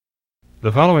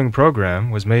The following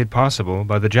program was made possible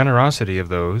by the generosity of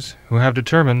those who have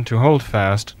determined to hold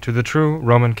fast to the true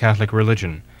Roman Catholic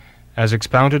religion, as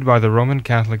expounded by the Roman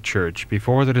Catholic Church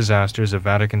before the disasters of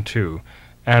Vatican II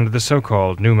and the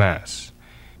so-called New Mass.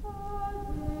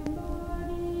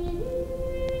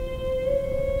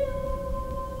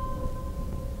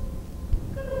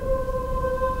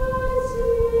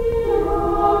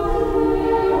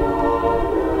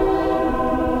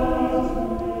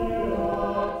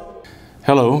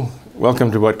 Hello,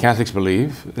 welcome to What Catholics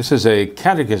Believe. This is a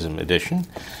Catechism edition.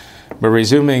 We're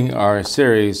resuming our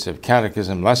series of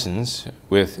Catechism lessons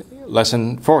with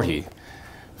Lesson 40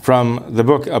 from the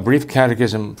book A Brief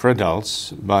Catechism for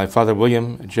Adults by Father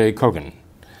William J. Cogan.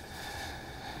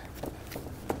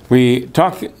 We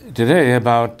talk today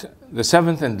about the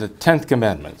 7th and the 10th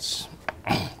commandments.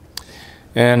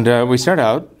 And we start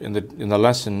out in the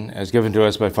lesson as given to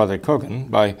us by Father Cogan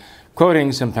by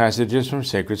quoting some passages from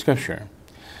sacred scripture.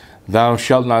 Thou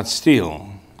shalt not steal,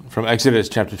 from Exodus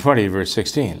chapter 20, verse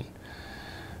 16.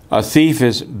 A thief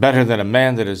is better than a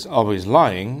man that is always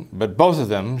lying, but both of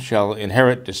them shall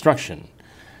inherit destruction.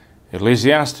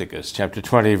 Ecclesiasticus chapter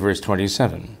 20, verse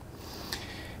 27.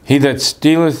 He that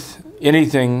stealeth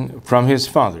anything from his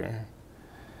father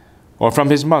or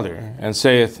from his mother, and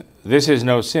saith, This is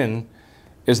no sin,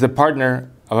 is the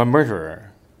partner of a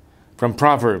murderer. From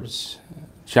Proverbs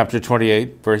chapter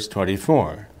 28, verse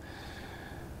 24.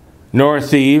 Nor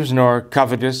thieves, nor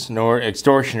covetous, nor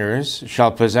extortioners shall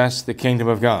possess the kingdom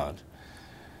of God.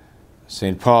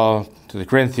 St. Paul to the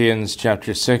Corinthians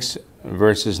chapter 6,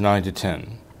 verses 9 to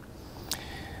 10.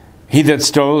 He that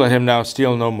stole, let him now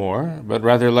steal no more, but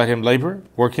rather let him labor,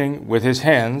 working with his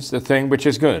hands the thing which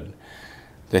is good,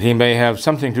 that he may have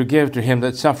something to give to him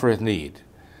that suffereth need.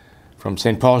 From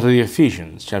St. Paul to the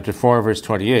Ephesians chapter 4, verse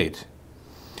 28.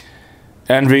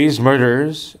 Envies,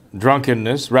 murders,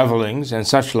 drunkenness, revellings, and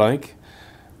such like,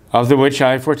 of the which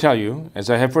I foretell you, as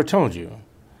I have foretold you,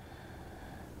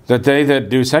 that they that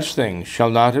do such things shall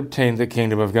not obtain the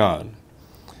kingdom of God.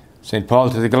 St. Paul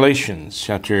to the Galatians,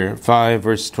 chapter 5,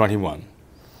 verse 21.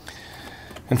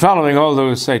 And following all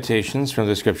those citations from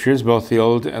the Scriptures, both the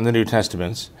Old and the New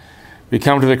Testaments, we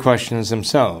come to the questions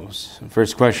themselves.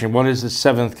 First question, what is the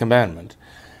 7th commandment?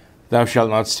 Thou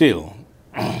shalt not steal.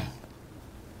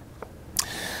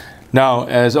 Now,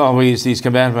 as always, these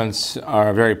commandments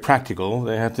are very practical.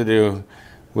 They have to do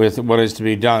with what is to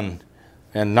be done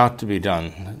and not to be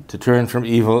done, to turn from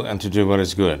evil and to do what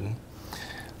is good.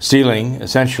 Stealing,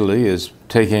 essentially, is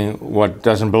taking what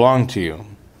doesn't belong to you,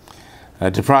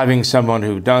 depriving someone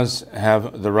who does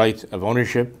have the right of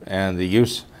ownership and the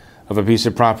use of a piece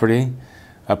of property,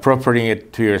 appropriating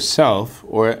it to yourself,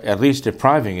 or at least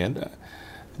depriving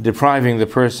the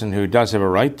person who does have a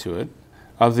right to it,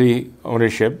 of the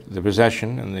ownership, the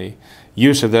possession, and the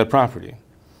use of that property.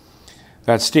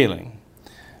 That's stealing.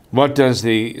 What does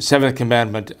the 7th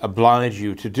commandment oblige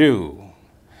you to do?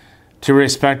 To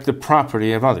respect the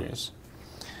property of others.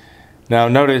 Now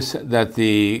notice that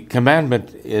the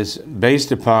commandment is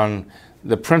based upon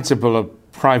the principle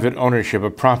of private ownership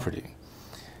of property.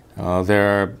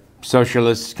 There are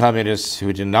socialists, communists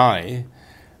who deny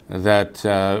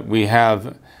that we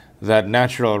have that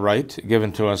natural right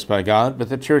given to us by God, but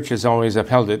the Church has always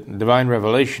upheld it. Divine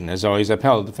revelation has always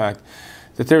upheld the fact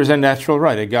that there is a natural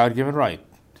right, a God-given right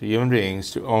to human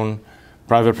beings to own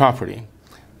private property,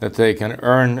 that they can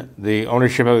earn the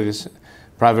ownership of this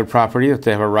private property, that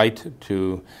they have a right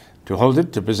to hold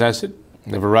it, to possess it,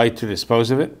 they have a right to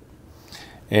dispose of it,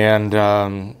 and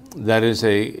that is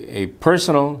a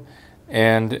personal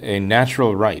and a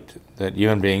natural right that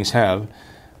human beings have,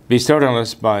 bestowed on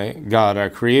us by God, our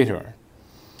Creator.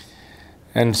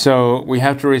 And so we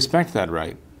have to respect that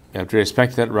right. We have to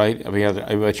respect that right of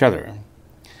each other,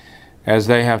 as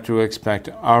they have to expect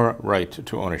our right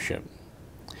to ownership.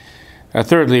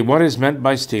 Thirdly, what is meant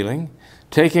by stealing?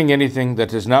 Taking anything that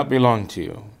does not belong to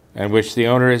you, and which the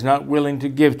owner is not willing to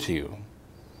give to you.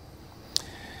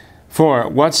 4.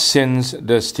 What sins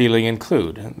does stealing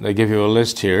include? They give you a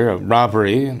list here of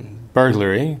robbery,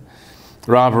 burglary,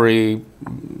 robbery,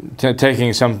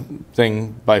 taking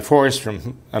something by force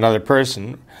from another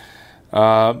person,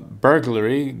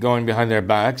 burglary, going behind their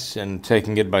backs and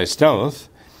taking it by stealth.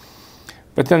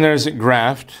 But then there's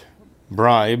graft,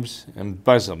 bribes,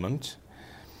 embezzlement,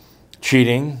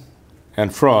 cheating,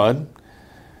 and fraud,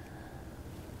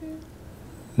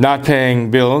 not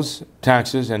paying bills,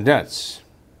 taxes, and debts,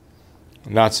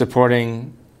 not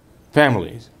supporting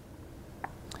families,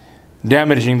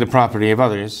 damaging the property of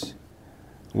others,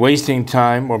 wasting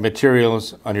time or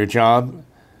materials on your job,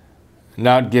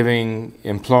 not giving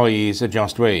employees a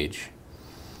just wage.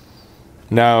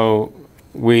 Now,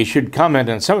 we should comment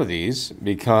on some of these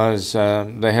because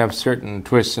they have certain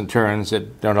twists and turns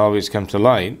that don't always come to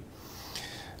light.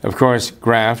 Of course,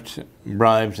 graft,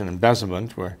 bribes, and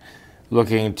embezzlement, we're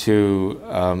looking to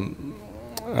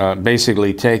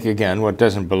basically take again what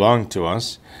doesn't belong to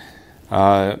us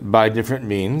by different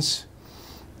means.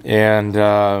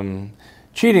 And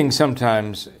cheating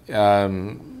sometimes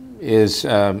is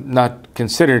not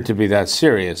considered to be that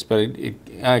serious, but it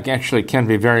actually can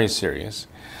be very serious.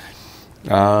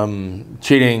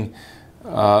 Cheating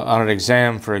on an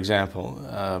exam, for example,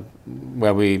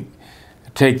 where we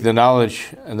take the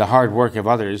knowledge and the hard work of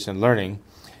others and learning,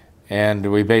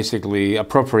 and we basically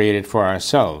appropriate it for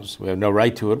ourselves. We have no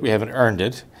right to it. We haven't earned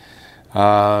it.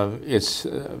 It's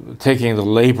taking the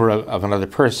labor of another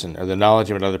person or the knowledge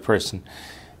of another person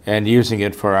and using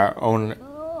it for our own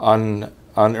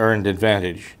unearned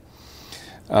advantage.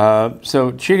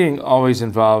 So cheating always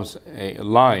involves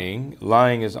lying.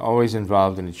 Lying is always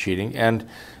involved in cheating, and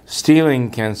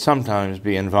stealing can sometimes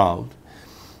be involved.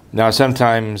 Now,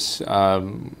 sometimes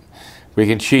we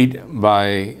can cheat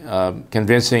by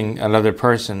convincing another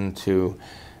person to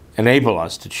enable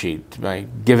us to cheat, by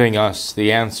giving us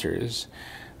the answers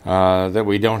that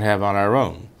we don't have on our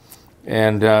own.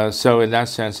 And so in that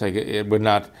sense, it would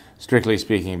not, strictly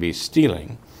speaking, be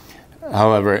stealing.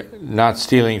 However, not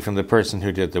stealing from the person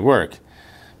who did the work.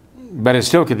 But it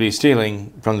still could be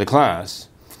stealing from the class,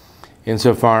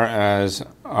 insofar as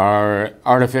our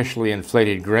artificially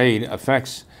inflated grade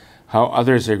affects how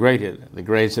others are graded, the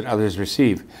grades that others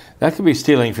receive. That could be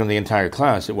stealing from the entire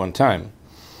class at one time,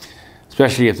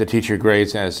 especially if the teacher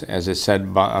grades, as is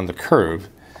said, on the curve,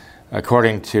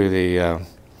 according to the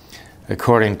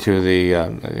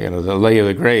the lay of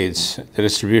the grades, the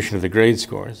distribution of the grade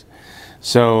scores.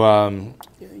 So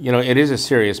it is a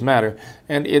serious matter,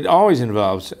 and it always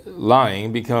involves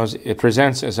lying because it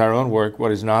presents as our own work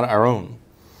what is not our own.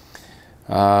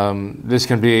 This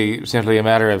can be simply a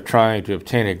matter of trying to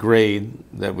obtain a grade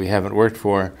that we haven't worked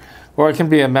for, or it can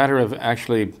be a matter of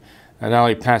actually not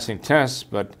only passing tests,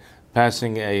 but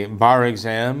passing a bar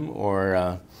exam,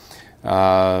 or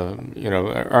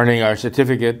earning our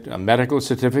certificate, a medical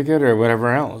certificate, or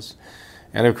whatever else.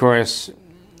 And of course,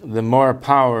 the more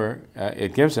power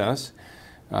it gives us,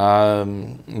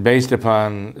 based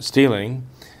upon stealing,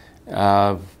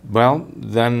 then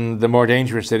the more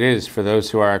dangerous it is for those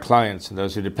who are our clients and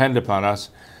those who depend upon us,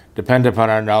 depend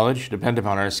upon our knowledge, depend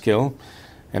upon our skill,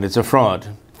 and it's a fraud.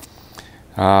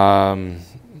 And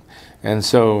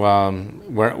so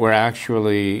we're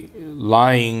actually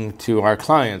lying to our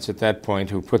clients at that point,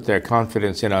 who put their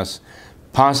confidence in us,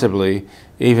 possibly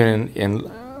even in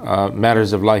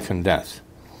matters of life and death.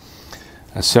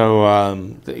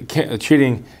 So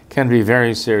cheating can be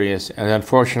very serious, and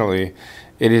unfortunately,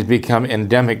 it has become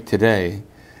endemic today.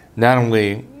 Not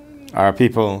only are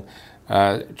people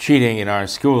cheating in our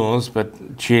schools,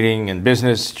 but cheating in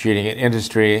business, cheating in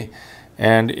industry,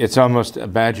 and it's almost a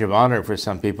badge of honor for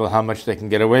some people how much they can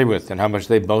get away with and how much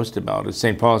they boast about. As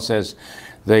St. Paul says,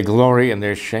 they glory in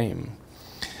their shame.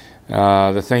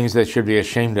 The things they should be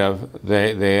ashamed of,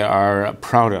 they are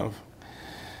proud of.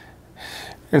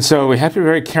 And so we have to be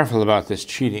very careful about this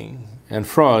cheating and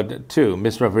fraud too,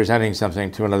 misrepresenting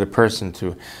something to another person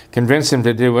to convince them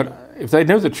to do what, if they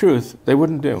knew the truth, they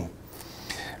wouldn't do.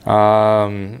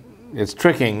 It's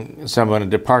tricking someone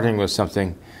and departing with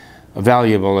something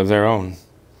valuable of their own.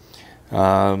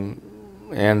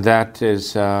 And that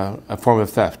is a form of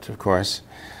theft, of course.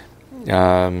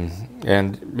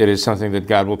 And it is something that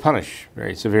God will punish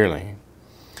very severely.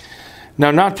 Now,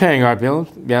 not paying our bills,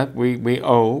 yet we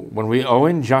owe, when we owe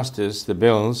in justice the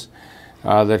bills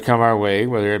that come our way,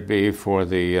 whether it be for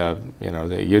the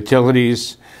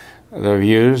utilities that we've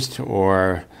used,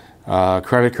 or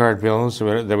credit card bills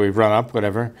that we've run up,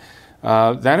 whatever,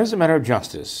 that is a matter of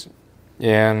justice.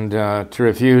 And to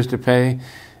refuse to pay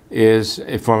is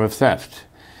a form of theft.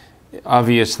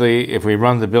 Obviously, if we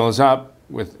run the bills up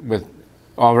with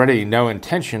already no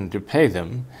intention to pay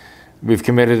them, we've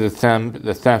committed the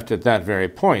theft at that very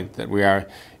point, that we are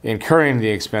incurring the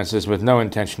expenses with no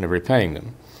intention of repaying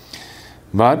them.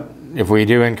 But if we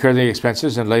do incur the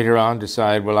expenses and later on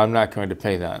decide, well, I'm not going to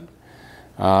pay that,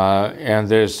 and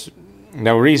there's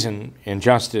no reason in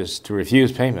justice to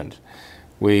refuse payment,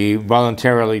 we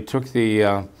voluntarily took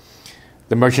the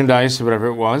merchandise, whatever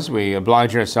it was, we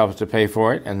oblige ourselves to pay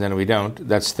for it, and then we don't,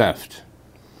 that's theft.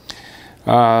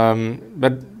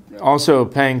 But also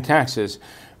paying taxes.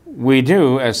 We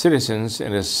do, as citizens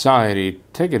in a society,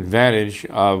 take advantage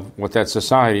of what that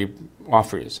society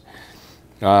offers.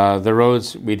 The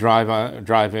roads we drive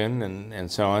in,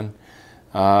 and so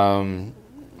on,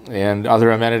 and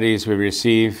other amenities we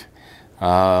receive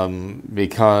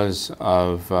because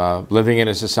of living in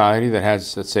a society that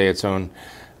has, let's say, its own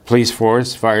police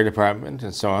force, fire department,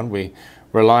 and so on. We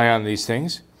rely on these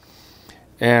things.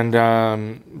 And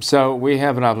so we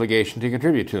have an obligation to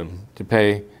contribute to them, to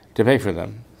pay for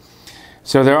them.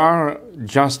 So there are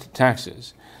just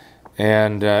taxes.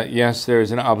 And yes, there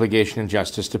is an obligation in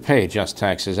justice to pay just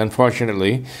taxes.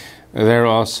 Unfortunately, there are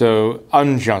also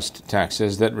unjust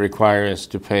taxes that require us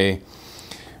to pay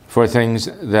for things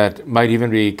that might even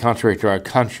be contrary to our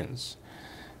conscience.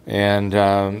 And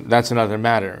that's another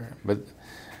matter. But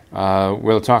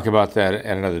we'll talk about that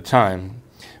at another time.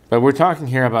 But we're talking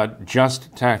here about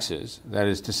just taxes, that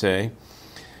is to say,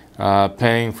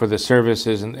 paying for the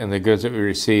services and the goods that we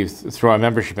receive through our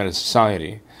membership in a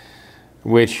society,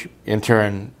 which in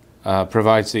turn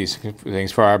provides these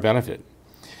things for our benefit.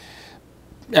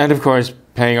 And of course,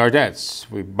 paying our debts.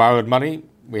 We borrowed money,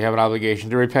 we have an obligation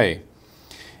to repay.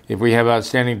 If we have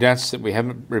outstanding debts that we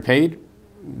haven't repaid,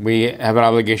 we have an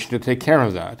obligation to take care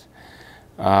of that.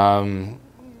 And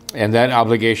that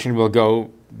obligation will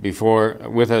go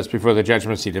with us before the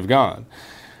judgment seat of God.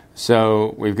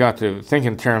 So we've got to think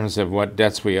in terms of what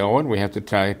debts we owe, and we have to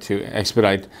try to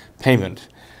expedite payment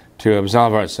to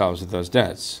absolve ourselves of those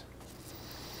debts.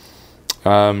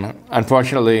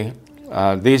 Unfortunately,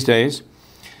 these days,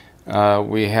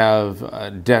 we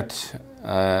have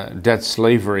debt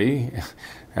slavery,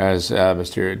 as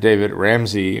Mr. David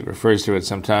Ramsey refers to it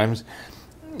sometimes,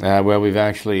 where we've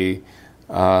actually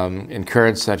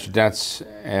incurred such debts,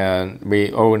 and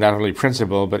we owe not only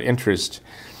principal but interest,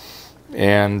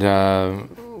 and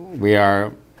we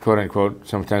are, quote unquote,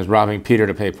 sometimes robbing Peter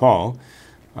to pay Paul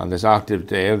on this octave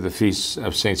day of the feasts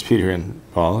of Saints Peter and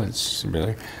Paul. It's a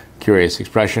really curious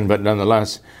expression, but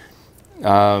nonetheless, you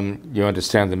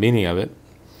understand the meaning of it.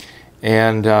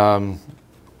 And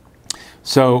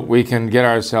so we can get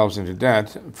ourselves into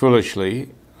debt foolishly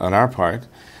on our part,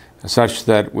 such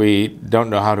that we don't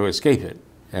know how to escape it,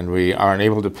 and we aren't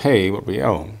able to pay what we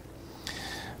owe.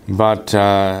 But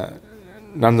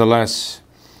nonetheless,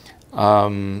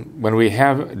 when we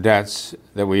have debts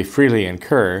that we freely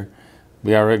incur,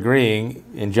 we are agreeing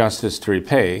in justice to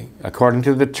repay according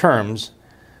to the terms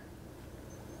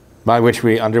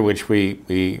under which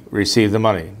we receive the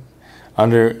money,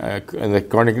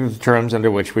 according to the terms under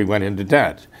which we went into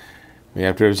debt. We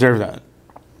have to observe that.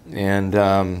 And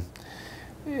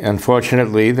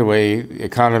unfortunately, the way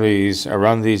economies are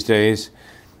run these days,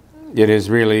 it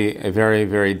is really a very,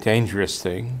 very dangerous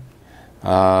thing.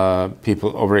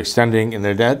 People overextending in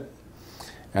their debt,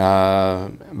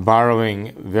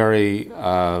 borrowing very,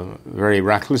 very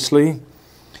recklessly,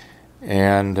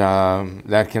 and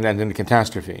that can end in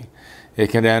catastrophe. It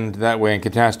can end that way in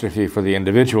catastrophe for the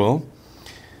individual.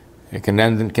 It can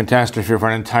end in catastrophe for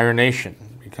an entire nation,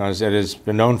 because it has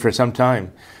been known for some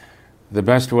time the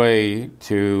best way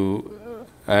to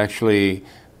actually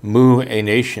move a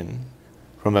nation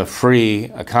from a free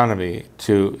economy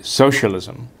to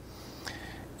socialism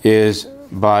is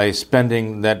by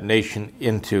spending that nation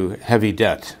into heavy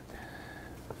debt,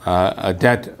 a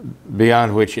debt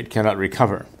beyond which it cannot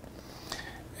recover.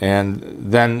 And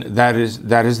then that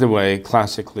is the way,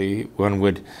 classically, one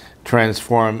would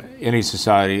transform any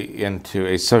society into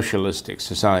a socialistic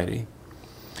society.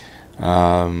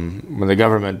 When the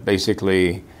government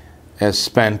basically has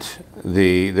spent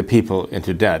the people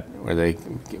into debt, where they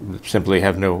simply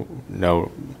have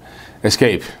no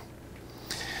escape.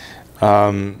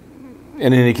 In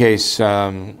any case,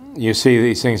 you see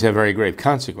these things have very grave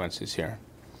consequences here.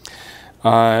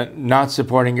 Not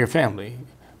supporting your family.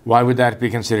 Why would that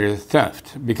be considered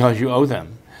theft? Because you owe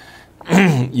them.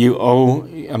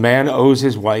 A man owes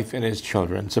his wife and his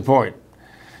children support.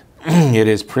 It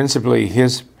is principally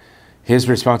his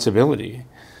responsibility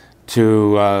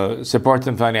to support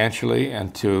them financially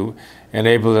and to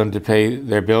enable them to pay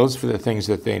their bills for the things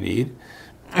that they need.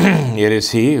 It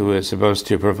is he who is supposed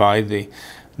to provide the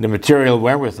material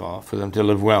wherewithal for them to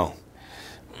live well.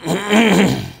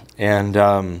 And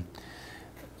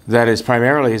that is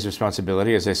primarily his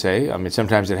responsibility, as I say. I mean,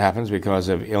 sometimes it happens because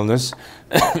of illness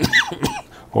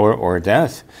or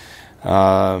death,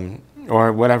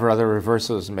 or whatever other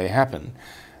reversals may happen,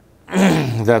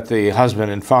 that the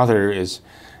husband and father is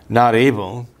not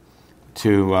able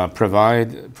to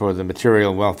provide for the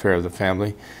material welfare of the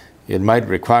family. It might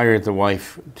require the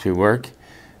wife to work.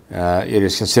 It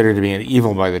is considered to be an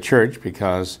evil by the church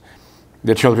because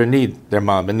the children need their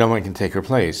mom and no one can take her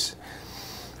place.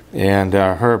 And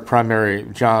her primary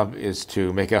job is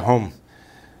to make a home,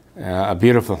 a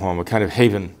beautiful home, a kind of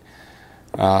haven,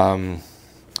 and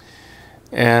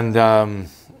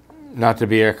not to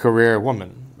be a career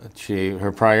woman.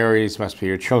 Her priorities must be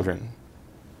her children.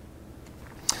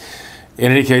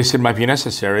 In any case, it might be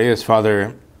necessary, as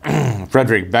Father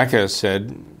Frederick Becca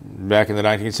said back in the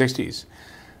 1960s,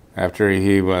 after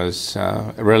he was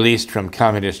released from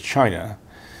communist China,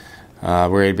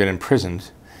 where he'd been imprisoned.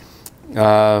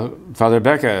 Father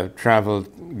Becca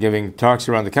traveled giving talks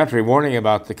around the country warning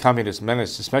about the communist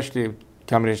menace, especially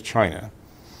communist China.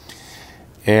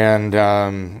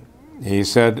 And he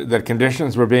said that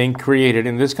conditions were being created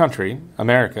in this country,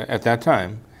 America, at that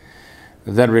time,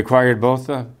 that required both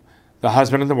the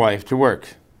husband and the wife to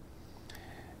work.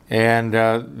 And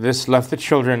this left the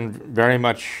children very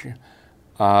much,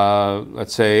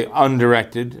 let's say,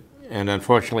 undirected and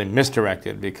unfortunately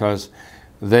misdirected, because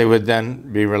they would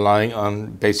then be relying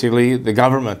on basically the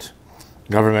government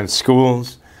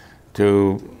schools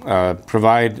to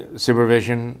provide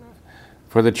supervision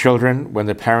for the children when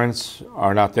the parents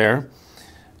are not there.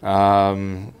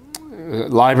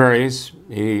 Libraries,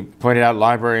 he pointed out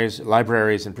libraries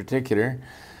in particular,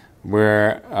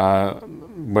 where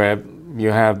you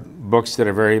have books that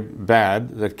are very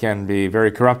bad, that can be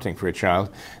very corrupting for a child.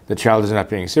 The child is not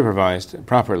being supervised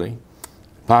properly.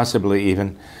 Possibly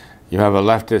even you have a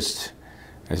leftist,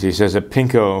 as he says, a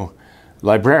pinko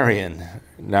librarian.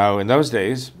 Now, in those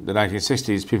days, the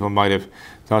 1960s, people might have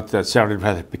thought that sounded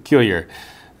rather peculiar.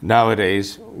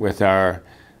 Nowadays, with our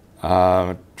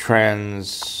trans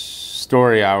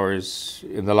story hours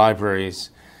in the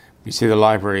libraries, we see the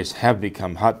libraries have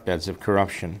become hotbeds of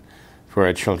corruption for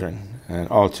our children, and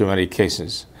all too many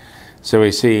cases. So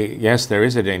we see, yes, there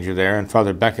is a danger there, and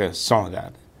Father Becca saw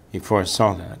that. He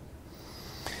foresaw that.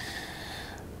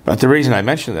 But the reason I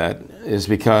mention that is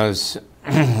because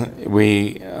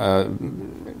we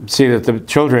see that the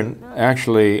children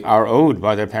actually are owed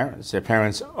by their parents. Their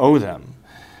parents owe them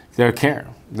their care.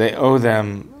 They owe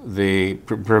them the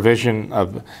provision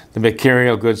of the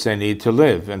material goods they need to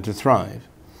live and to thrive.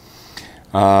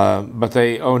 But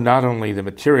they owe not only the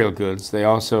material goods, they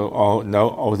also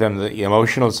owe them the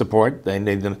emotional support. They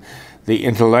need them the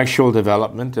intellectual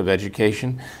development of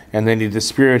education, and they need the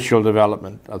spiritual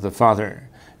development of the father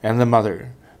and the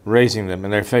mother, raising them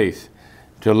in their faith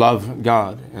to love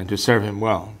God and to serve Him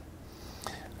well.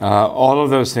 All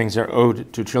of those things are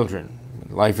owed to children.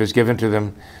 Life is given to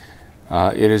them.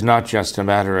 It is not just a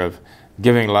matter of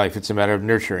giving life, it's a matter of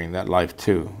nurturing that life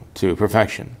to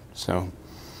perfection. So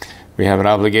we have an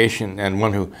obligation, and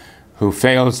one who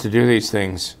fails to do these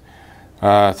things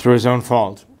through his own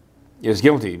fault is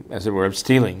guilty, as it were, of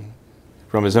stealing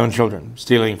from his own children,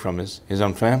 stealing from his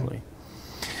own family.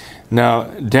 Now,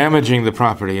 damaging the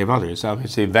property of others,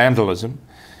 obviously vandalism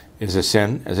is a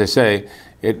sin. As I say,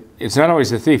 it's not always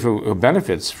the thief who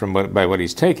benefits by what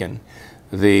he's taken.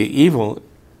 The evil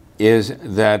is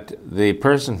that the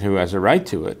person who has a right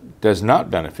to it does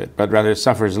not benefit, but rather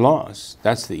suffers loss.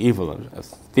 That's the evil of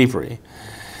thievery.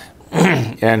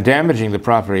 And damaging the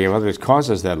property of others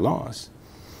causes that loss.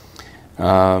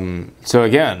 So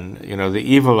again, the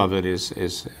evil of it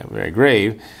is very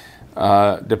grave.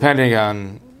 Depending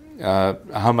on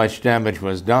how much damage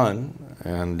was done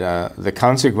and the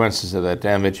consequences of that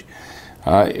damage,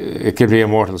 it could be a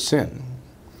mortal sin.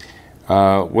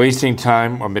 Wasting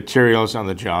time or materials on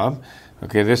the job.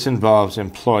 Okay, this involves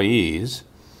employees.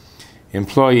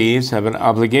 Employees have an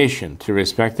obligation to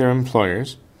respect their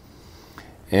employers,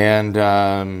 and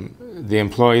the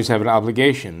employees have an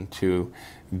obligation to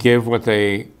give what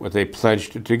they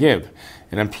pledged to give.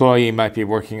 An employee might be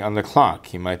working on the clock.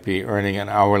 He might be earning an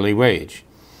hourly wage.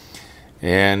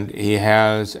 And he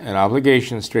has an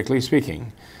obligation, strictly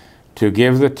speaking, to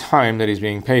give the time that he's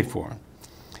being paid for.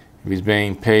 If he's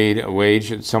being paid a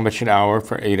wage at so much an hour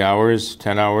for 8 hours,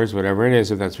 10 hours, whatever it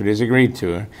is, if that's what he's agreed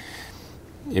to,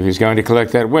 if he's going to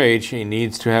collect that wage, he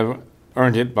needs to have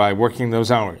earned it by working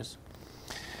those hours.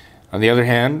 On the other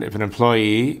hand, if an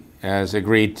employee has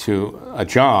agreed to a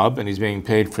job and he's being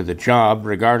paid for the job,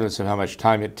 regardless of how much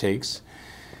time it takes,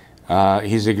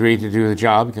 he's agreed to do the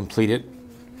job, complete it,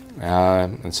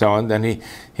 and so on, then he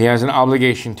has an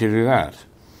obligation to do that.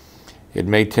 It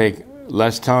may take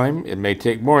less time, it may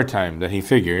take more time than he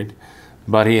figured,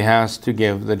 but he has to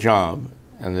give the job,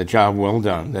 and the job well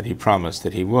done that he promised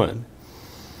that he would,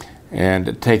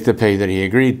 and take the pay that he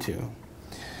agreed to.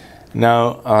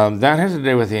 Now, that has to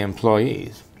do with the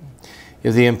employees.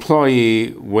 If the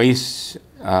employee wastes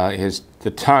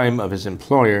the time of his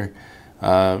employer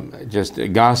just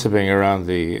gossiping around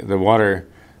the water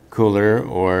cooler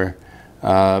or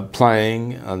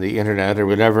playing on the internet or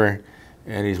whatever,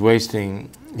 and he's wasting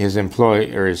his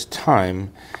employer's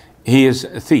time, he is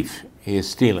a thief. He is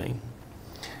stealing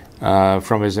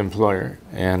from his employer.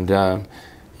 And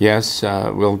yes,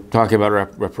 we'll talk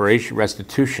about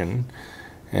restitution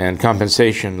and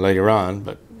compensation later on,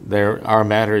 but there are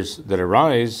matters that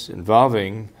arise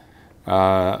involving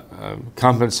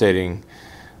compensating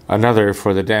another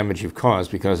for the damage you've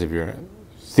caused because of your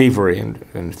thievery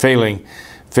and failing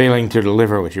to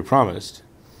deliver what you promised.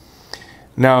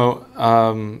 Now,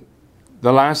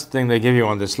 the last thing they give you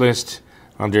on this list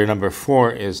under number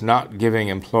 4 is not giving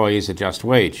employees a just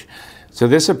wage. So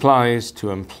this applies to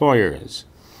employers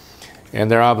and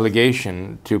their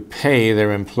obligation to pay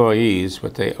their employees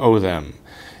what they owe them,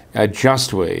 a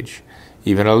just wage,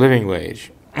 even a living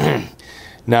wage.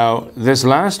 Now, this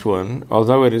last one,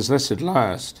 although it is listed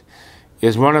last,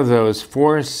 is one of those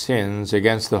 4 sins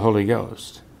against the Holy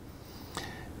Ghost.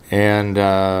 And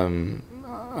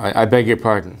I beg your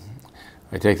pardon.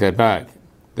 I take that back.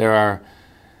 There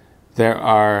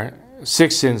are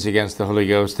 6 sins against the Holy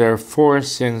Ghost. There are 4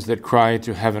 sins that cry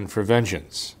to heaven for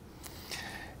vengeance.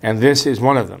 And this is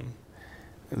one of them.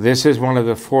 This is one of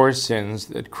the 4 sins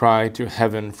that cry to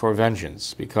heaven for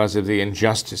vengeance because of the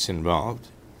injustice involved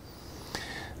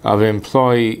of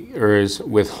employers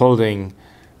withholding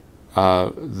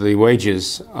the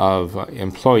wages of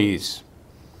employees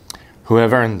who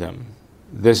have earned them.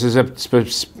 This is a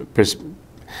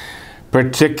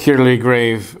particularly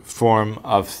grave form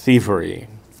of thievery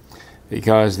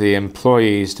because the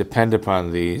employees depend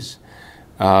upon these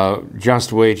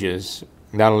just wages,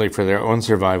 not only for their own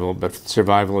survival, but for the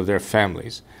survival of their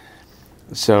families.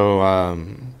 So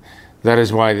that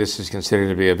is why this is considered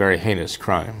to be a very heinous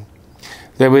crime.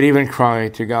 They would even cry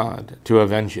to God to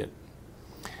avenge it.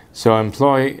 So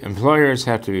employers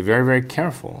have to be very, very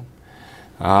careful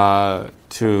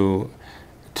to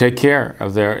take care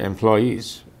of their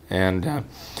employees. And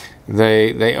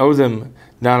they owe them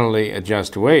not only a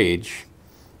just wage,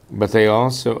 but they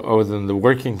also owe them the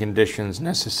working conditions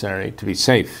necessary to be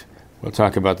safe. We'll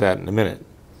talk about that in a minute.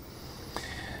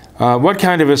 What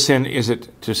kind of a sin is it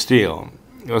to steal?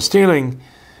 Well, stealing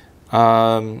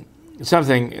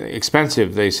something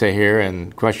expensive, they say here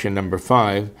in question number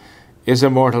 5, is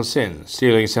a mortal sin.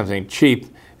 Stealing something cheap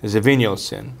is a venial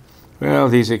sin. Well,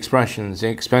 these expressions,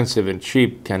 expensive and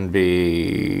cheap, can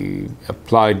be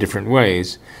applied different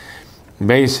ways.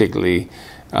 Basically,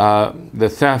 the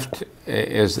theft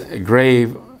is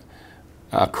grave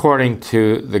according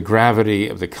to the gravity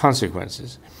of the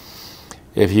consequences.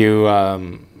 If you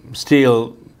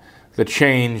steal the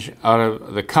change out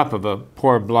of the cup of a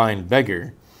poor blind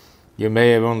beggar, you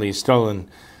may have only stolen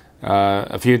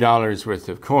a few dollars worth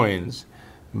of coins,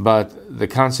 but the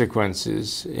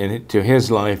consequences to his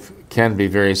life can be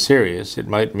very serious. It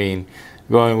might mean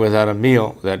going without a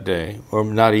meal that day or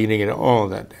not eating at all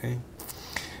that day.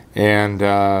 And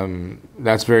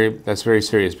that's very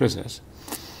serious business.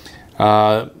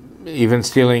 Even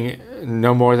stealing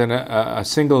no more than a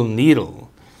single needle,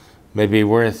 maybe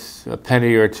worth a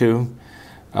penny or 2,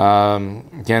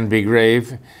 can be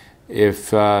grave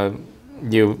if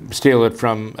you steal it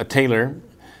from a tailor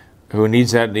who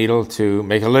needs that needle to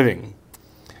make a living.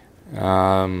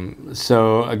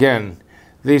 So again,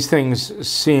 these things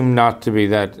seem not to be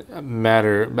that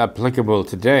matter applicable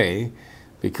today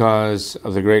because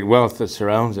of the great wealth that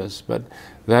surrounds us, but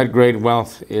that great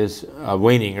wealth is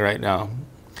waning right now.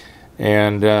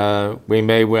 And we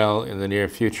may well, in the near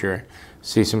future,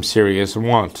 see some serious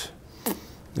want.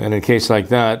 And in a case like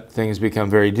that, things become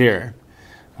very dear.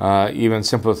 Even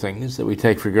simple things that we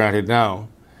take for granted now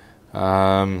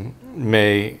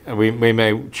we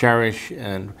may cherish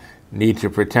and need to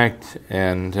protect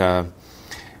and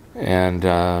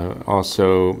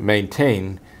also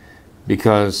maintain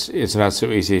because it's not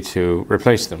so easy to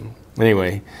replace them.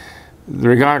 Anyway,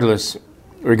 regarding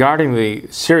the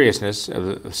seriousness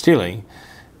of stealing,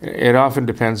 it often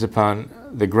depends upon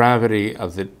the gravity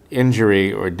of the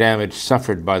injury or damage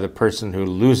suffered by the person who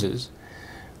loses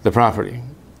the property.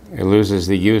 It loses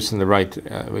the use and the right,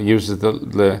 uses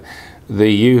the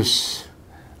use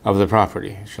of the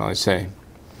property, shall I say.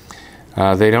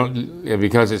 They don't,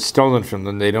 because it's stolen from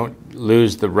them, they don't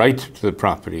lose the right to the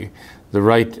property. The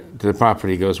right to the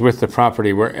property goes with the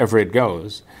property wherever it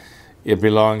goes. It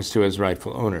belongs to its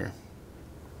rightful owner.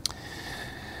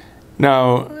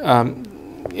 Now,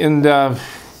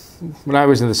 when I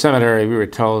was in the seminary, we were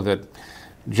told that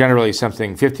generally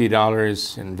something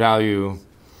 $50 in value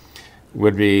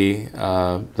would be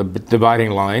the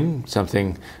dividing line.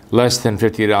 Something less than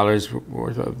 $50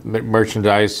 worth of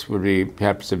merchandise would be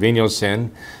perhaps a venial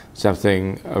sin.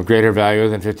 Something of greater value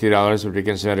than $50 would be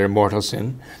considered a mortal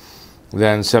sin.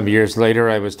 Then some years later,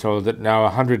 I was told that now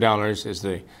 $100 is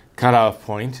the cutoff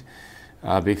point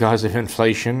because of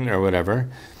inflation or whatever.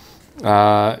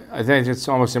 I think it's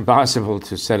almost impossible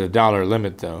to set a dollar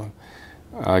limit, though.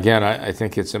 Again, I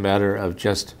think it's a matter of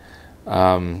just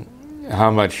how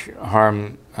much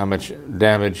harm, how much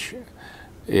damage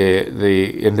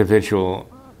the individual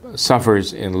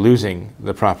suffers in losing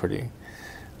the property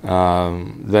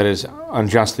that is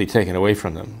unjustly taken away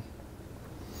from them.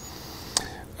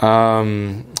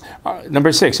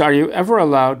 Number 6, are you ever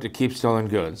allowed to keep stolen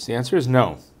goods? The answer is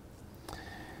no.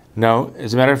 No.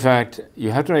 As a matter of fact,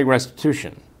 you have to make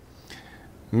restitution.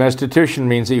 Restitution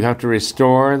means that you have to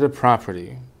restore the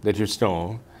property that you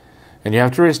stole, and you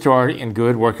have to restore it in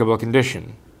good workable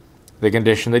condition, the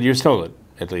condition that you stole it,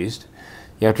 at least.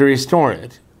 You have to restore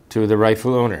it to the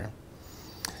rightful owner.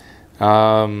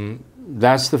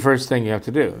 That's the first thing you have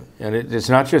to do. And it's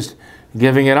not just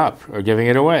giving it up or giving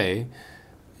it away.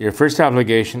 Your first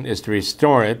obligation is to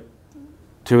restore it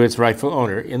to its rightful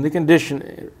owner in the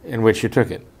condition in which you took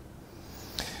it.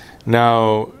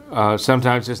 Now,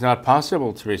 sometimes it's not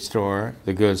possible to restore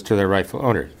the goods to their rightful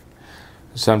owner.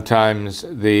 Sometimes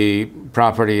the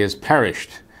property is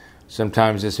perished.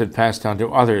 Sometimes it's been passed on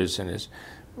to others and is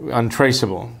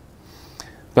untraceable.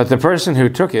 But the person who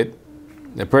took it,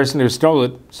 the person who stole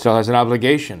it, still has an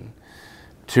obligation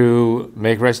to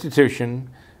make restitution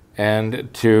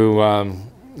and to,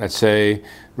 let's say,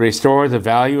 restore the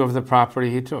value of the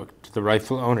property he took to the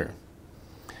rightful owner.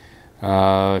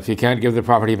 If he can't give the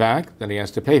property back, then he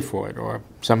has to pay for it, or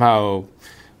somehow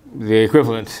the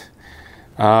equivalent.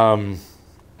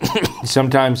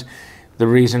 Sometimes the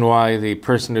reason why the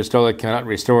person who stole it cannot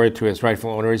restore it to its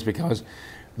rightful owner is because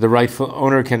the rightful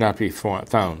owner cannot be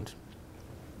found.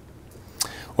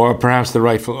 Or perhaps the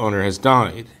rightful owner has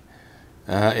died,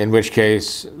 in which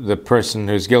case the person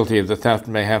who's guilty of the theft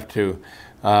may have to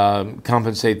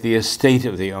compensate the estate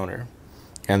of the owner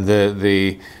and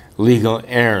the legal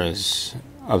heirs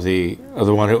of the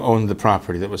one who owned the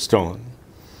property that was stolen.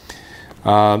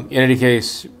 In any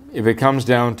case, if it comes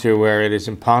down to where it is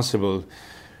impossible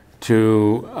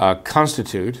to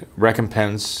constitute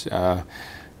recompense,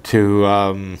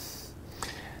 to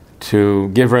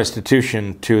give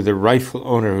restitution to the rightful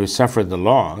owner who suffered the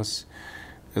loss,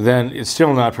 then it's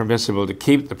still not permissible to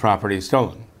keep the property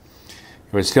stolen.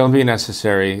 It would still be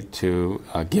necessary to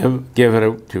give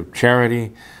it to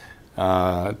charity,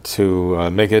 to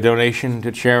make a donation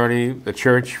to charity, the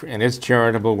church, and its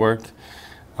charitable work.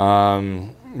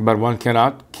 But one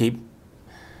cannot keep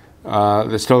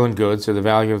the stolen goods or the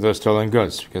value of those stolen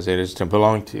goods because they just don't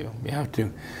belong to you. You have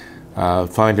to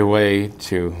find a way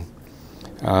to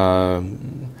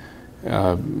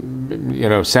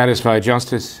satisfy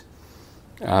justice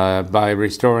by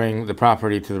restoring the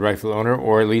property to the rightful owner,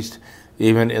 or at least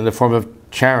even in the form of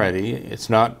charity. It's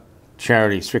not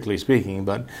charity strictly speaking,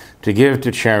 but to give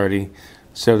to charity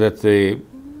so that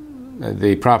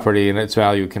the property and its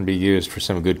value can be used for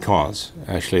some good cause,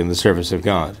 actually in the service of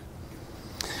God.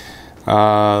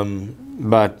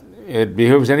 But it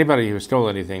behooves anybody who stole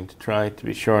anything to try to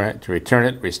be sure to return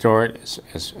it, restore it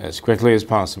as quickly as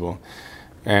possible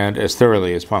and as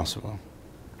thoroughly as possible.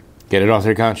 Get it off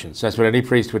their conscience. That's what any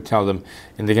priest would tell them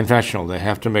in the confessional. They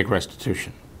have to make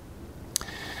restitution.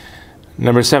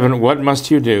 Number 7, what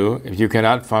must you do if you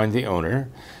cannot find the owner?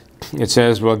 It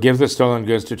says, well, give the stolen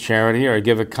goods to charity or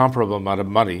give a comparable amount of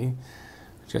money.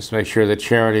 Just make sure that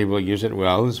charity will use it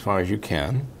well as far as you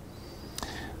can.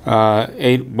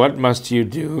 8, what must you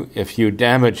do if you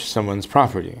damage someone's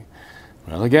property?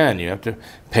 Well, again, you have to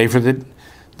pay for the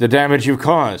damage you've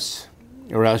caused,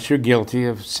 or else you're guilty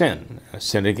of sin, a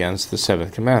sin against the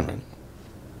 7th commandment.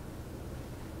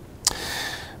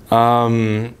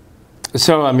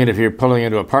 So, I mean, if you're pulling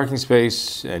into a parking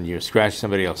space and you scratch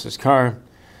somebody else's car,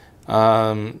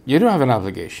 you do have an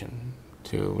obligation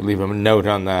to leave them a note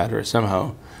on that or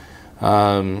somehow.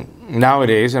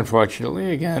 Nowadays,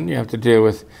 unfortunately, again, you have to deal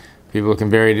with people who can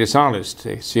be very dishonest.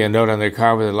 They see a note on their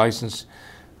car with a license,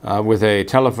 with a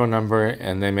telephone number,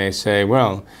 and they may say,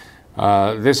 well,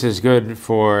 this is good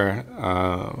for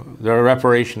the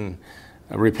reparation,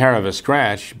 repair of a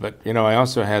scratch, but, you know, I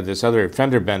also had this other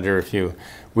fender bender a few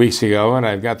weeks ago, and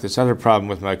I've got this other problem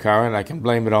with my car, and I can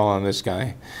blame it all on this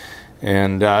guy,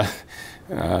 and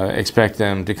expect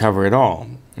them to cover it all.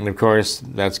 And of course,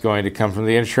 that's going to come from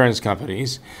the insurance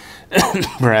companies.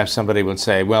 Perhaps somebody would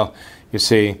say, well, you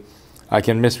see, I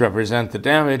can misrepresent the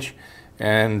damage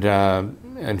and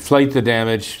inflate the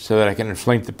damage so that I can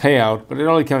inflate the payout, but it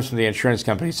only comes from the insurance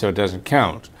company, so it doesn't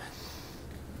count.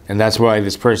 And that's why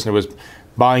this person was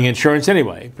buying insurance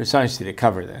anyway, precisely to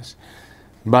cover this.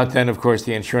 But then, of course,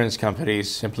 the insurance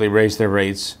companies simply raise their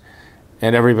rates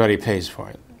and everybody pays for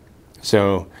it.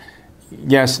 So,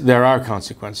 yes, there are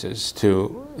consequences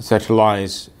to such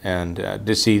lies and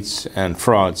deceits and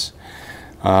frauds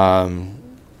in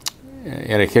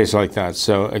a case like that.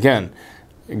 So, again,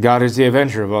 God is the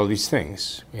avenger of all these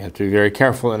things. We have to be very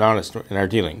careful and honest in our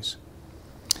dealings.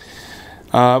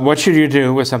 What should you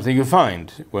do with something you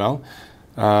find? Well,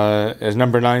 as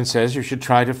number 9 says, you should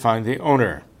try to find the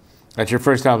owner. That's your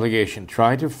first obligation.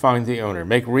 Try to find the owner.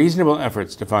 Make reasonable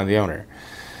efforts to find the owner.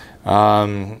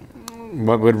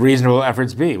 What would reasonable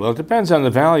efforts be? Well, it depends on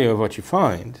the value of what you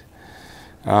find.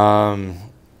 But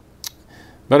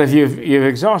if you've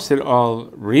exhausted all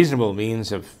reasonable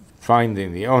means of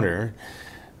finding the owner,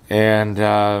 and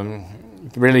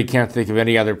really can't think of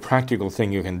any other practical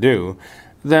thing you can do,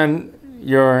 then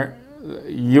you are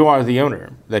the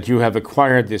owner, that you have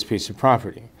acquired this piece of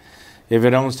property. If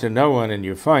it owns to no one and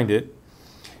you find it,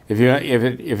 if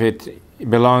it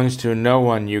belongs to no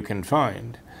one you can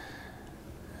find,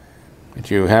 but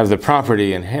you have the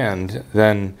property in hand,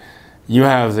 then you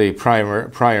have the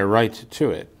prior right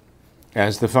to it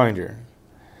as the finder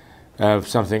of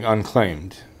something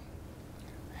unclaimed.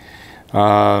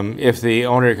 If the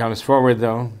owner comes forward,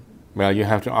 though, well, you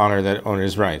have to honor that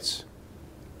owner's rights.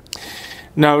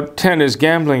 Now, 10 is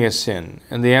gambling a sin?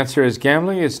 And the answer is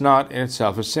gambling is not in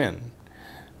itself a sin.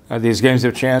 These games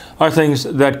of chance are things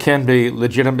that can be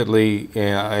legitimately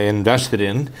invested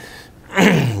in.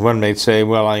 One may say,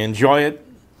 well, I enjoy it.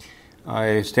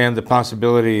 I stand the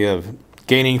possibility of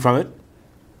gaining from it.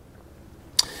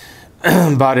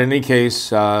 But in any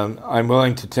case, I'm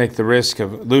willing to take the risk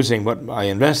of losing what I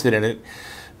invested in it.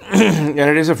 And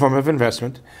it is a form of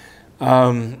investment.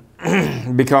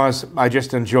 Because I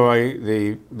just enjoy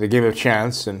the game of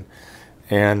chance and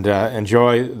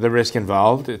enjoy the risk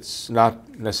involved. It's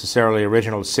not necessarily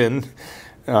original sin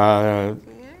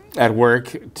at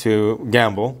work to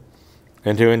gamble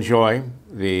and to enjoy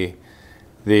the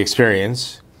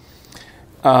experience.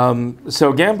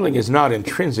 So gambling is not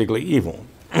intrinsically evil,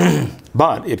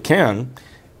 but it can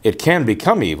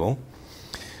become evil.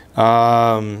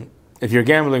 If you're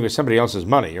gambling with somebody else's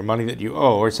money, or money that you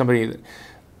owe, or somebody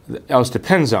else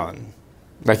depends on,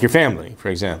 like your family, for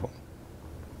example.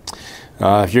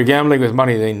 If you're gambling with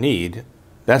money they need,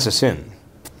 that's a sin.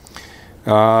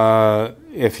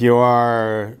 If you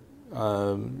are,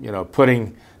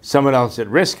 putting someone else at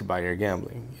risk by your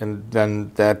gambling, and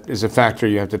then that is a factor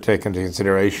you have to take into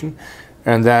consideration,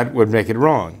 and that would make it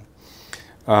wrong.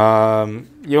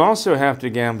 You also have to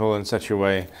gamble in such a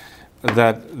way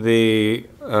that the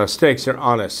stakes are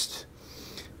honest.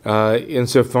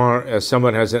 Insofar as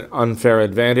someone has an unfair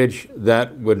advantage,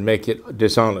 that would make it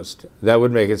dishonest. That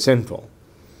would make it sinful.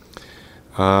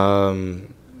 The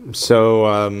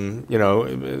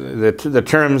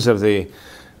terms of the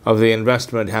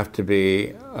investment have to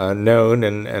be known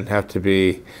and have to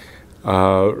be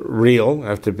real,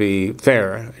 have to be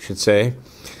fair, I should say.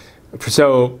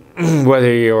 So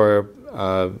whether you're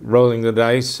rolling the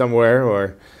dice somewhere,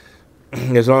 or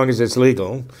as long as it's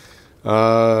legal,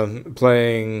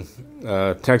 playing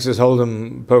Texas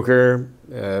Hold'em poker,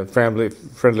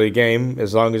 family-friendly game,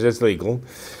 as long as it's legal,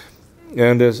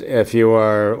 and if you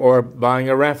are, or buying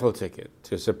a raffle ticket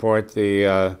to support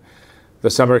the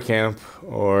summer camp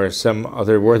or some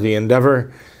other worthy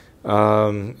endeavor.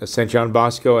 St. John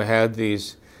Bosco had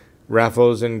these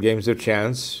raffles and games of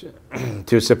chance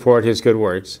to support his good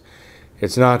works.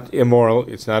 It's not immoral,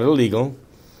 it's not illegal,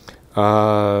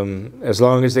 as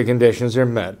long as the conditions are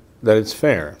met, that it's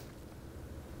fair.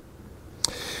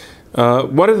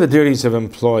 What are the duties of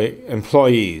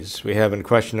employees we have in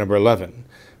question number 11?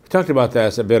 We talked about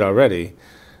that a bit already.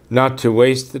 Not to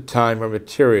waste the time or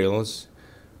materials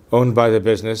owned by the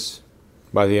business,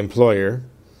 by the employer,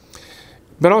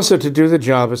 but also to do the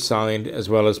job assigned as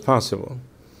well as possible.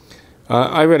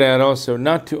 I would add also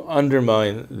not to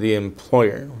undermine the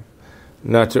employer,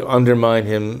 not to undermine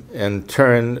him and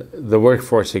turn the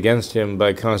workforce against him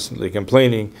by constantly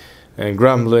complaining and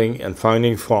grumbling and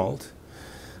finding fault,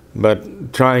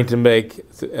 but trying to make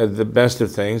the best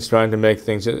of things, trying to make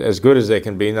things as good as they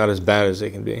can be, not as bad as they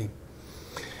can be.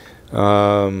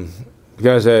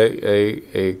 Because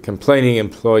a complaining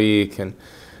employee can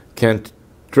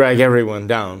drag everyone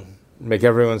down, make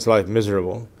everyone's life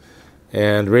miserable,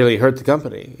 and really hurt the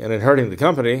company. And in hurting the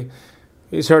company,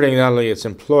 he's hurting not only its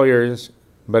employers,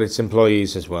 but its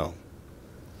employees as well.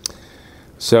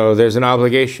 So there's an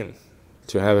obligation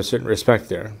to have a certain respect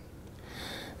there.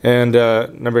 And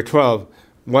number 12,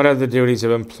 what are the duties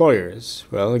of employers?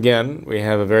 Well, again, we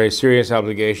have a very serious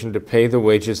obligation to pay the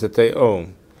wages that they owe.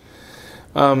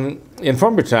 In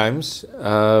former times,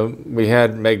 we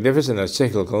had magnificent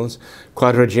encyclicals,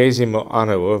 Quadragesimo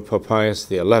Anno of Pope Pius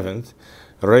XI,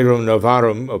 Rerum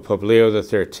Novarum of Pope Leo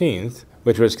XIII,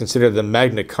 which was considered the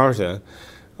Magna Carta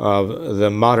of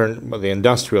the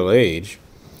industrial age.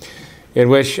 in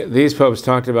which these popes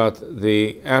talked about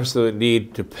the absolute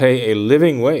need to pay a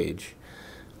living wage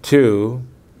to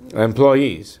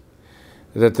employees,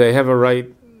 that they have a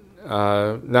right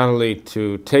not only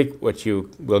to take what you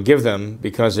will give them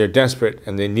because they're desperate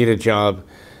and they need a job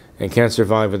and can't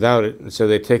survive without it, and so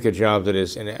they take a job that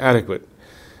is inadequate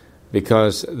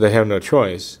because they have no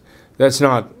choice. That's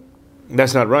not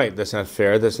right. That's not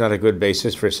fair. That's not a good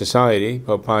basis for society.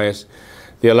 Pope Pius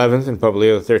XI and Pope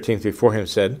Leo XIII before him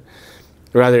said,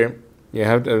 rather,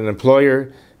 an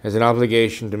employer has an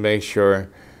obligation to make sure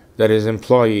that his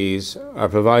employees are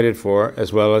provided for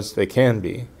as well as they can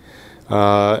be,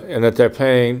 and that they're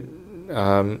paying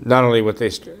not only what they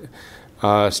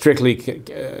strictly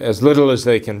as little as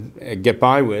they can get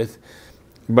by with,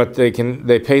 but they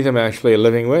pay them actually a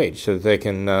living wage so that they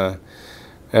can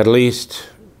at least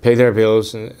pay their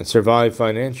bills and survive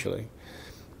financially.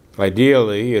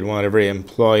 Ideally, you'd want every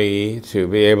employee to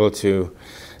be able to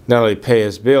not only pay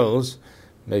his bills,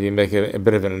 maybe make a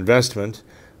bit of an investment,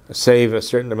 save a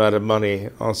certain amount of money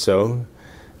also,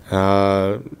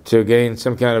 to gain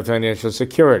some kind of financial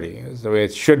security. Is the way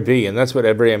it should be, and that's what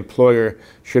every employer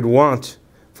should want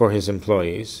for his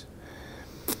employees.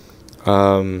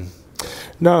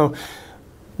 Now,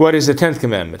 what is the 10th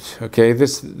commandment? Okay,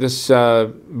 this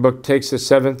book takes the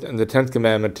 7th and the 10th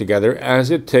commandment together as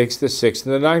it takes the 6th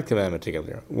and the 9th commandment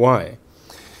together. Why?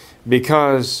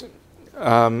 Because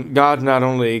God not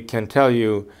only can tell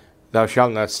you, thou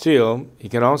shalt not steal, he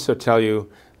can also tell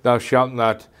you, thou shalt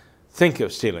not think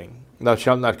of stealing, thou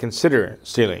shalt not consider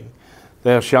stealing,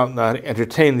 thou shalt not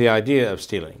entertain the idea of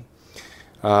stealing.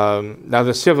 Now,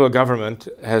 the civil government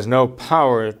has no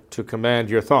power to command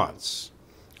your thoughts,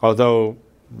 although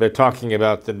they're talking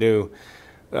about the new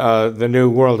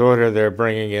world order they're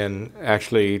bringing in,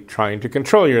 actually trying to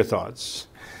control your thoughts,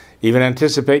 even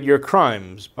anticipate your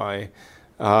crimes by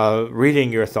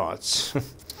reading your thoughts.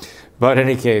 But in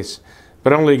any case,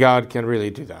 but only God can really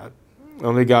do that.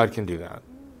 Only God can do that.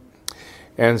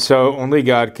 And so only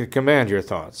God can command your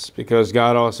thoughts, because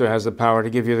God also has the power to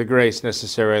give you the grace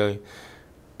necessarily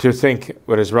to think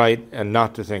what is right and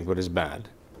not to think what is bad.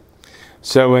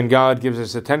 So when God gives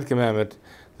us the 10th commandment,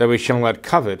 that we shall not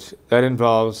covet, that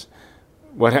involves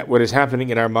what is happening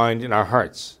in our mind, in our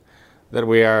hearts, that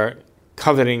we are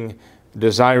coveting,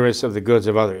 desirous of the goods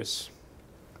of others.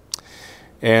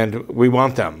 And we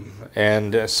want them.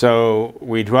 And so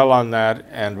we dwell on that,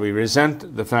 and we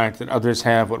resent the fact that others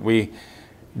have what we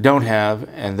don't have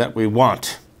and that we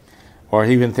want, or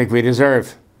even think we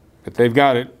deserve. But they've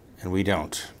got it, and we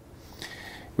don't.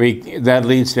 That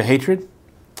leads to hatred,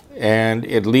 and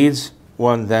it leads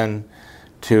one then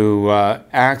to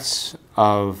acts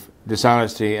of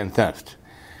dishonesty and theft.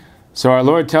 So our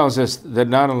Lord tells us that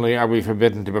not only are we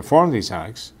forbidden to perform these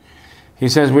acts, he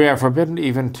says we are forbidden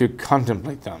even to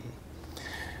contemplate them.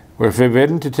 We're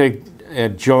forbidden to take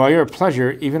joy or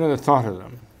pleasure even in the thought of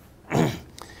them.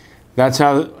 That's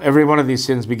how every one of these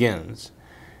sins begins.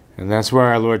 And that's where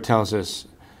our Lord tells us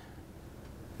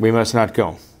we must not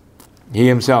go. He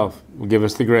himself will give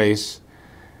us the grace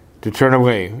to turn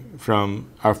away from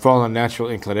our fallen natural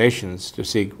inclinations to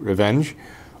seek revenge,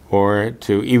 or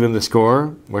to even the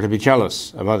score, or to be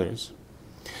jealous of others.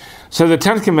 So the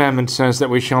 10th commandment says that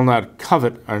we shall not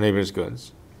covet our neighbor's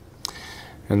goods.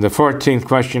 And the 14th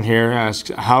question here asks,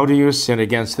 how do you sin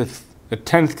against the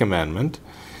 10th commandment?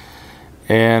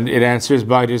 And it answers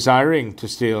by desiring to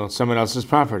steal someone else's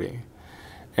property,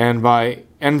 and by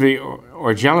envy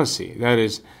or jealousy, that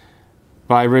is,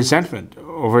 by resentment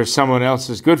over someone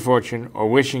else's good fortune or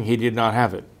wishing he did not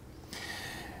have it.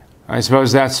 I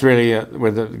suppose that's really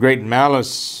where the great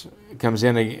malice comes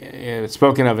in,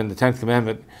 spoken of in the 10th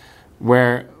commandment,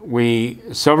 where we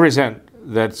so resent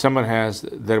that someone has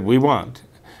that we want,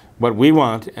 what we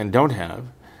want and don't have,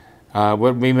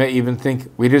 what we may even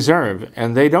think we deserve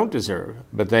and they don't deserve,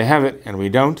 but they have it and we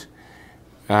don't.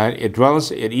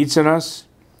 It eats in us,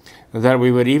 that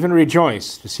we would even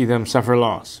rejoice to see them suffer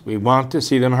loss. We want to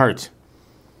see them hurt.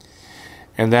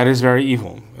 And that is very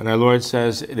evil. And our Lord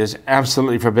says it is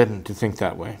absolutely forbidden to think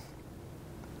that way.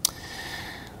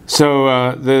 So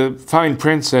the fine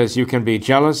print says you can be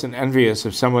jealous and envious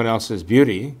of someone else's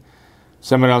beauty,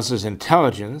 someone else's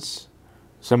intelligence,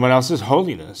 someone else's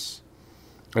holiness,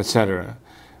 etc.,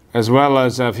 as well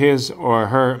as of his or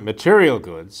her material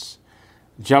goods.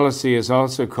 Jealousy is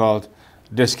also called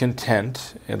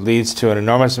discontent. It leads to an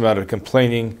enormous amount of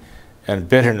complaining and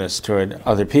bitterness toward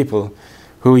other people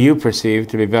who you perceive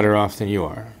to be better off than you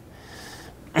are.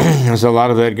 There's a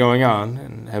lot of that going on,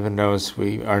 and heaven knows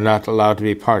we are not allowed to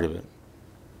be part of it.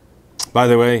 By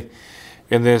the way,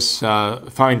 in this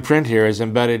fine print here is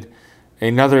embedded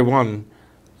another one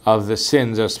of the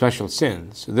sins, of special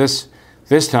sins.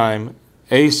 This time,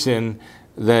 a sin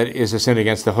that is a sin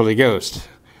against the Holy Ghost,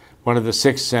 one of the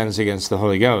 6 sins against the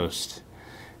Holy Ghost,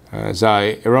 as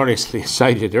I erroneously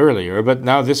cited earlier, but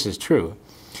now this is true.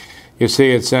 You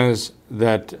see, it says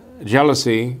that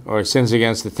jealousy, or sins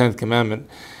against the 10th commandment,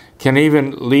 can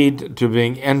even lead to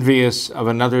being envious of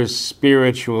another's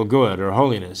spiritual good or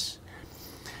holiness.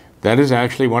 That is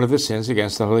actually one of the sins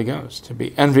against the Holy Ghost, to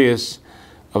be envious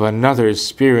of another's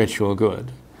spiritual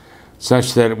good,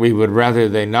 such that we would rather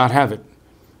they not have it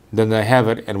than they have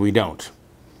it and we don't.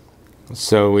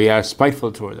 So we are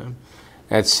spiteful toward them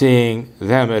at seeing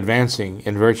them advancing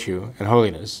in virtue and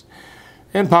holiness,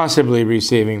 and possibly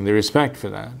receiving the respect for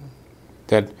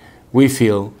that we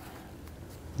feel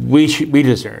we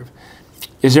deserve.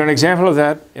 Is there an example of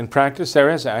that in practice? There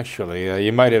is actually.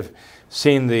 You might have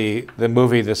seen the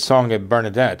movie The Song of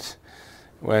Bernadette,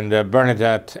 when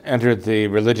Bernadette entered the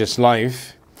religious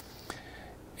life,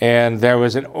 and there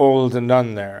was an old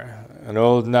nun there, an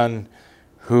old nun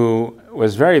who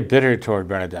was very bitter toward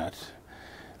Bernadette.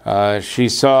 She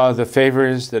saw the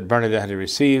favors that Bernadette had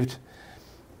received,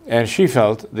 and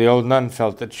the old nun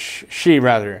felt that she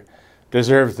rather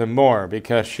deserved them more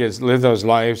because she had lived those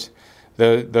lives,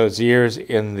 those years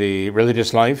in the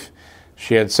religious life.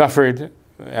 She had suffered.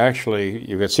 Actually,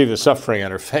 you could see the suffering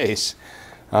on her face.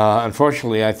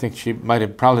 Unfortunately, I think she might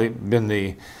have been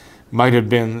the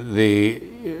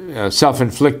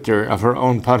self-inflictor of her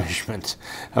own punishment,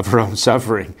 of her own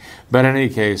suffering. But in any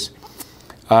case,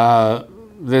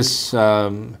 this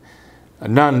nun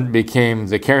became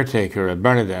the caretaker of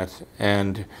Bernadette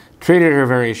and treated her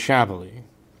very shabbily.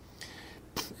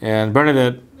 And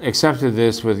Bernadette accepted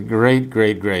this with great,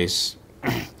 great grace.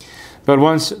 But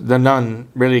once the nun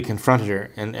really confronted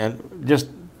her and just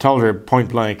told her point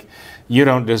blank, "You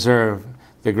don't deserve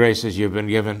the graces you've been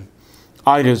given.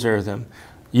 I deserve them.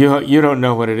 You don't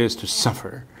know what it is to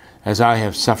suffer as I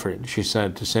have suffered," she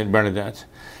said to Saint Bernadette.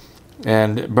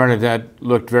 And Bernadette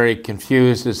looked very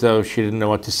confused, as though she didn't know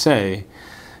what to say,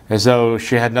 as though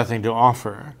she had nothing to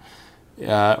offer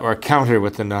or counter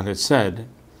what the nun had said.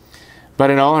 But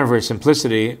in all of her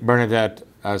simplicity, Bernadette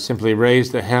simply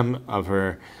raised the hem of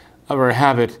her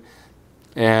habit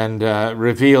and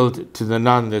revealed to the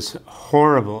nun this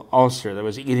horrible ulcer that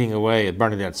was eating away at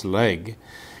Bernadette's leg.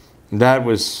 That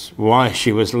was why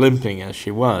she was limping as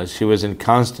she was. She was in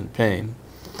constant pain.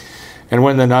 And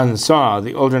when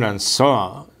the older nun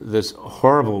saw this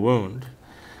horrible wound,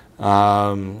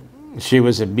 she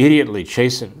was immediately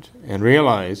chastened and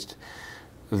realized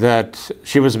that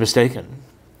she was mistaken.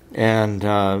 And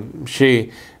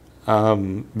she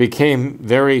became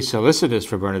very solicitous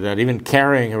for Bernadette, even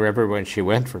carrying her everywhere when she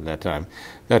went from that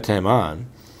time on,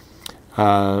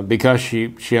 because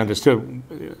she understood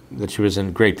that she was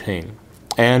in great pain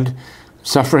and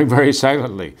suffering very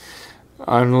silently,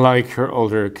 unlike her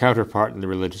older counterpart in the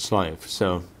religious life.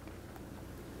 So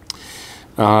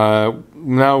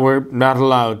now we're not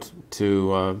allowed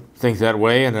to think that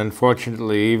way, and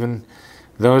unfortunately even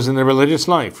those in the religious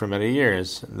life for many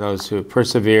years, those who have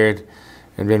persevered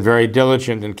and been very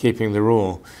diligent in keeping the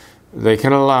rule, they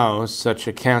can allow such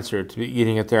a cancer to be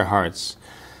eating at their hearts.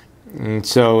 And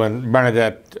so when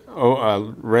Bernadette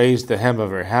raised the hem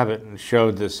of her habit and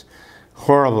showed this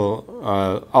horrible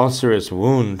ulcerous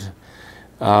wound,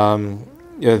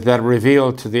 that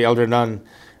revealed to the elder nun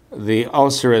the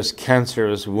ulcerous,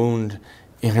 cancerous wound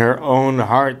in her own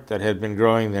heart that had been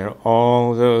growing there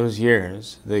all those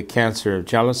years, the cancer of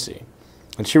jealousy.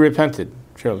 And she repented,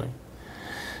 truly.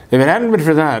 If it hadn't been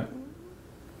for that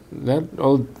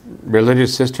old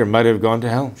religious sister might have gone to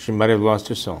hell. She might have lost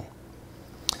her soul.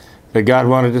 But God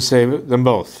wanted to save them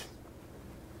both.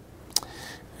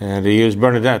 And He used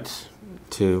Bernadette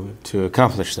to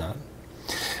accomplish that.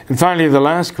 And finally, the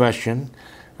last question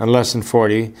on Lesson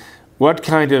 40, what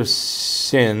kind of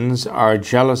sins are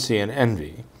jealousy and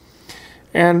envy?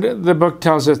 And the book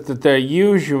tells us that they're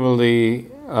usually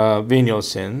venial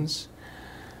sins,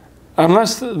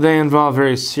 unless they involve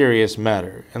very serious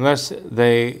matter, unless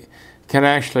they can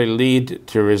actually lead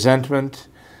to resentment,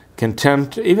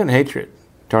 contempt, even hatred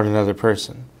toward another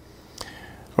person,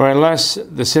 or unless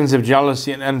the sins of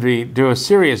jealousy and envy do a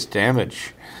serious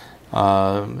damage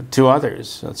to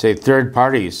others, let's say third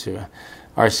parties who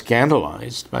are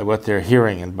scandalized by what they're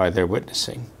hearing and by their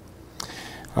witnessing.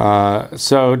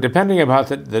 So depending upon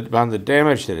the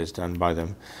damage that is done by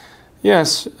them,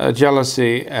 yes,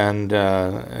 jealousy and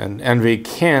envy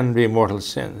can be mortal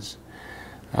sins.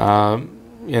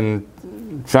 In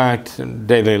fact, in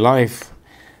daily life,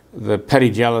 the petty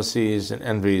jealousies and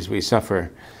envies we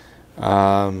suffer,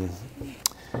 or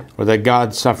that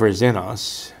God suffers in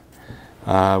us,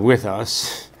 with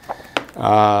us,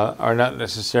 are not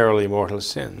necessarily mortal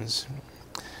sins,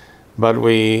 but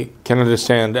we can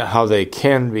understand how they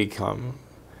can become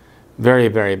very,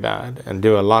 very bad and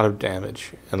do a lot of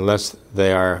damage unless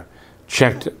they are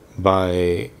checked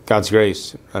by God's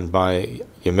grace and by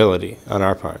humility on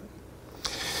our part.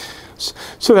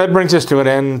 So that brings us to an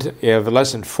end of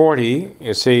lesson 40.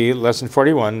 You see, lesson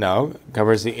 41 now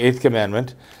covers the 8th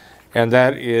commandment, and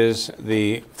that is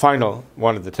the final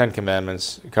one of the 10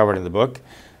 commandments covered in the book.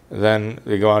 Then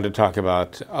we go on to talk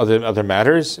about other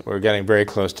matters. We're getting very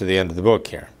close to the end of the book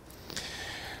here.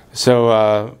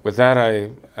 So with that,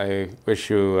 I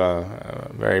wish you a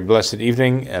very blessed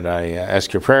evening, and I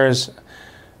ask your prayers,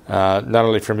 not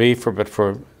only for me, but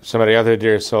for some of the other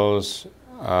dear souls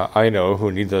I know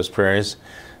who need those prayers.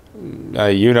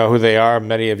 You know who they are.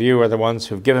 Many of you are the ones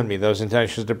who've given me those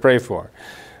intentions to pray for.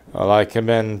 Well, I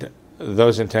commend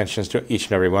those intentions to each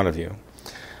and every one of you.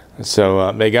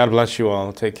 So may God bless you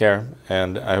all. Take care,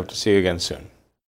 and I hope to see you again soon.